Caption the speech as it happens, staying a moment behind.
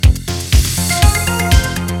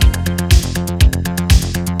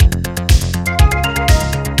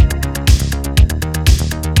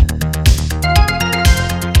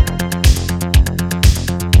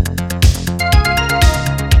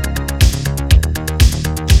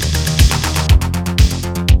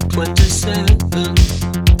27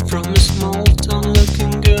 from a small town,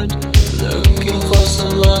 looking good, looking for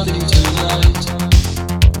somebody tonight.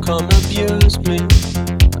 Come abuse me,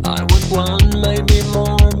 I would want